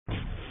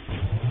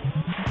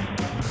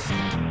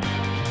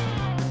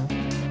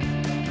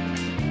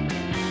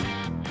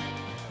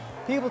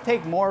People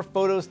take more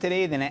photos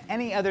today than at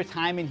any other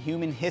time in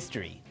human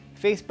history.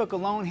 Facebook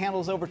alone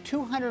handles over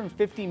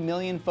 250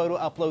 million photo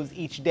uploads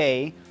each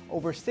day,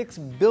 over 6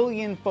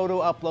 billion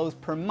photo uploads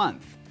per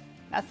month.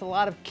 That's a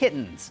lot of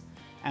kittens.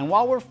 And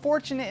while we're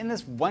fortunate in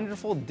this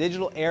wonderful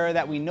digital era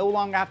that we no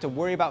longer have to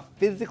worry about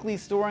physically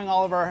storing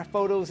all of our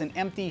photos in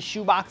empty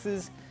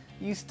shoeboxes,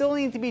 you still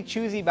need to be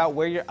choosy about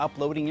where you're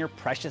uploading your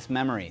precious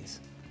memories.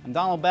 I'm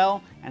Donald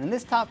Bell, and in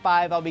this top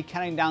 5, I'll be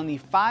counting down the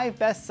 5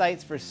 best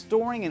sites for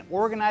storing and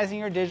organizing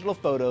your digital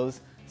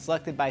photos,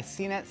 selected by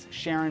CNET's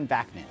Sharon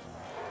Vaknin.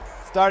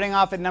 Starting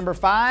off at number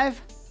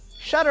 5,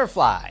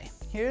 Shutterfly.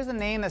 Here's a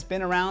name that's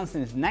been around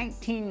since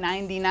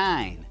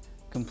 1999.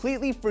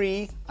 Completely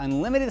free,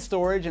 unlimited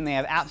storage, and they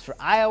have apps for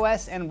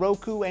iOS and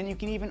Roku, and you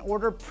can even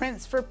order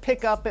prints for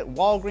pickup at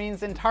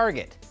Walgreens and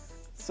Target.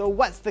 So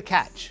what's the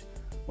catch?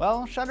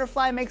 Well,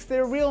 Shutterfly makes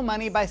their real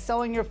money by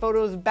selling your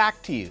photos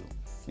back to you.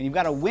 When you've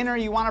got a winner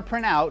you want to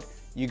print out,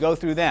 you go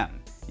through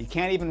them. You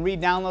can't even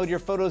re-download your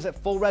photos at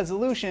full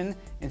resolution.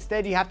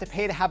 Instead, you have to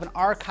pay to have an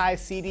archive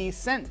CD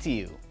sent to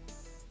you.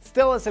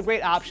 Still, it's a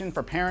great option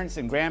for parents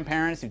and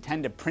grandparents who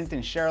tend to print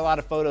and share a lot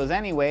of photos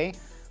anyway,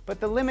 but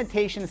the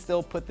limitations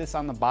still put this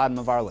on the bottom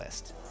of our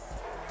list.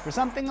 For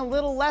something a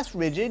little less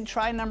rigid,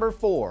 try number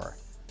 4,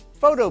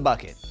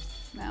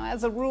 PhotoBucket. Now,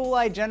 as a rule,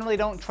 I generally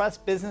don't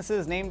trust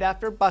businesses named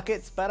after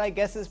buckets, but I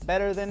guess it's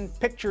better than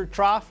Picture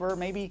Trough or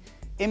maybe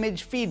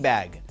Image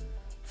Feedbag.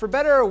 For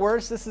better or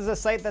worse, this is a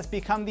site that's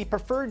become the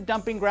preferred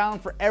dumping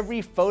ground for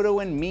every photo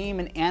and meme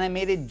and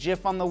animated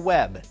GIF on the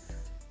web.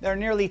 There are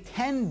nearly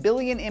 10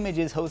 billion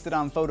images hosted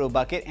on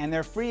PhotoBucket, and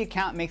their free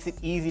account makes it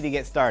easy to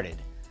get started.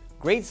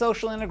 Great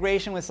social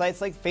integration with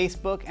sites like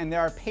Facebook, and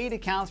there are paid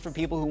accounts for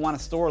people who want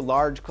to store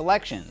large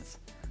collections.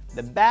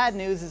 The bad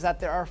news is that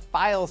there are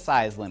file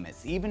size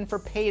limits, even for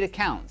paid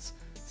accounts,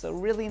 so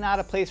really not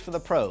a place for the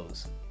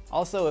pros.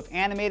 Also, if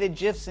animated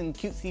GIFs and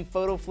cutesy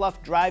photo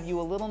fluff drive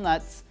you a little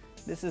nuts,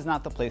 this is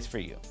not the place for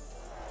you.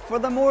 For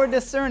the more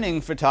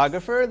discerning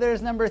photographer,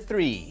 there's number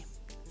 3,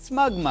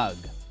 SmugMug.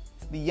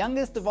 The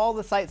youngest of all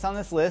the sites on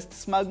this list,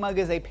 SmugMug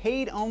is a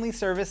paid-only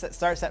service that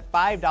starts at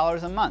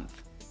 $5 a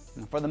month.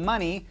 And for the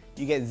money,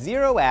 you get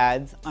 0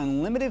 ads,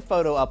 unlimited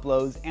photo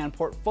uploads, and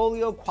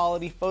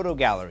portfolio-quality photo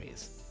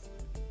galleries.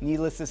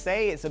 Needless to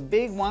say, it's a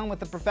big one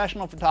with the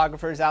professional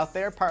photographers out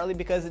there, partly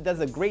because it does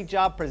a great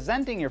job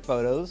presenting your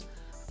photos,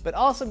 but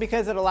also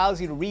because it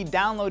allows you to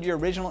re-download your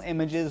original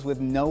images with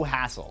no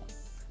hassle.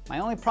 My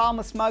only problem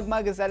with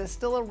SmugMug is that it's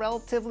still a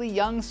relatively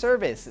young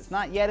service. It's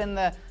not yet in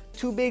the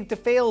too big to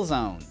fail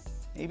zone.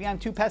 Maybe I'm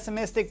too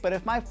pessimistic, but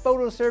if my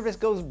photo service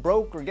goes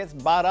broke or gets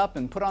bought up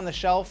and put on the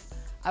shelf,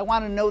 I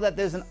want to know that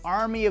there's an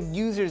army of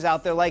users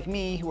out there like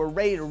me who are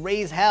ready to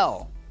raise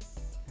hell.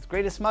 As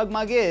great as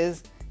SmugMug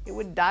is, it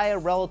would die a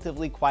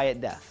relatively quiet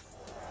death.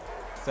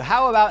 So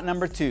how about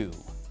number 2?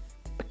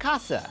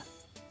 Picasa.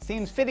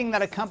 Seems fitting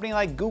that a company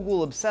like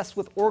Google, obsessed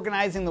with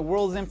organizing the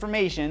world's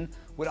information,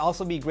 would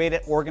also be great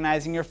at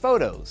organizing your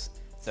photos.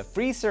 It's a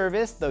free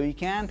service, though you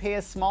can pay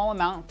a small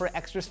amount for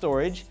extra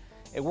storage.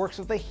 It works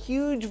with a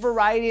huge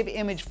variety of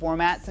image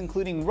formats,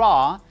 including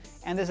RAW,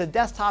 and there's a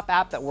desktop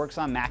app that works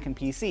on Mac and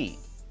PC.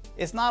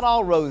 It's not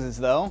all roses,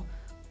 though.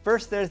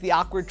 First, there's the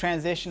awkward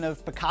transition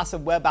of Picasa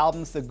web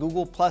albums to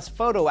Google Plus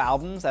photo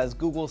albums, as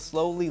Google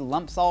slowly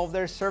lumps all of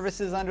their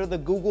services under the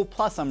Google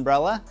Plus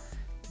umbrella.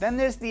 Then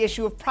there's the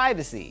issue of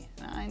privacy.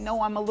 I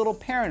know I'm a little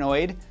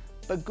paranoid,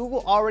 but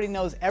Google already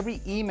knows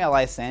every email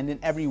I send and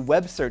every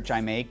web search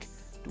I make.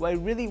 Do I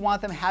really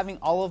want them having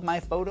all of my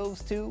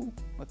photos too,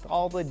 with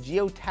all the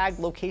geotagged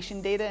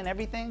location data and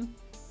everything?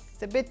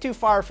 It's a bit too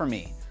far for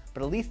me,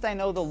 but at least I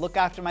know they'll look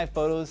after my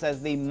photos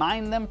as they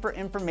mine them for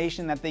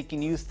information that they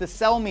can use to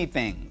sell me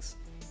things.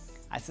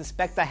 I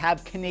suspect I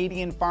have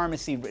Canadian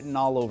pharmacy written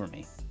all over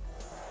me.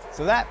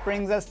 So that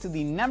brings us to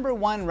the number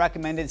 1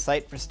 recommended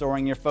site for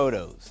storing your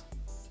photos.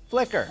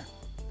 Flickr.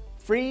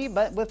 Free,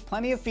 but with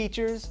plenty of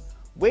features,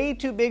 way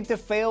too big to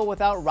fail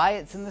without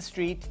riots in the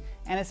street,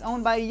 and it's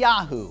owned by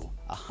Yahoo,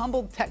 a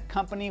humble tech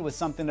company with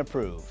something to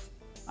prove.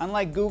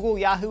 Unlike Google,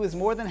 Yahoo is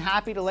more than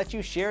happy to let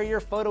you share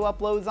your photo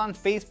uploads on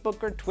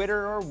Facebook or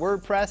Twitter or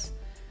WordPress.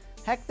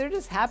 Heck, they're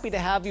just happy to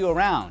have you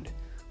around.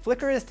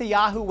 Flickr is to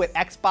Yahoo what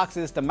Xbox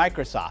is to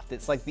Microsoft.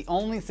 It's like the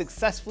only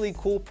successfully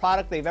cool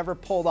product they've ever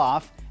pulled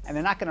off, and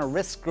they're not going to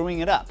risk screwing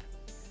it up.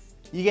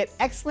 You get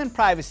excellent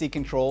privacy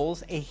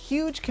controls, a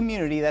huge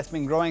community that's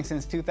been growing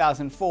since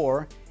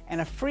 2004,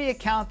 and a free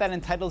account that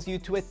entitles you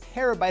to a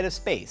terabyte of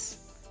space.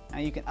 Now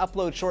you can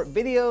upload short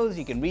videos,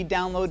 you can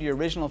re-download your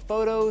original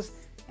photos,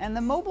 and the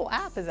mobile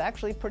app is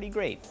actually pretty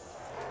great.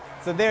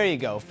 So there you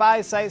go,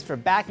 5 sites for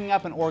backing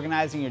up and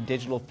organizing your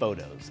digital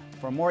photos.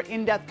 For a more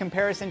in-depth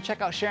comparison, check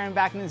out Sharon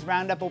Vaknin's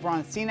roundup over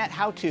on CNET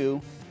How To,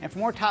 and for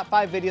more top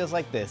 5 videos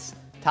like this,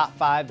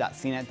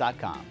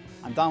 top5.cnet.com.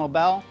 I'm Donald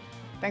Bell,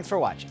 thanks for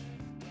watching.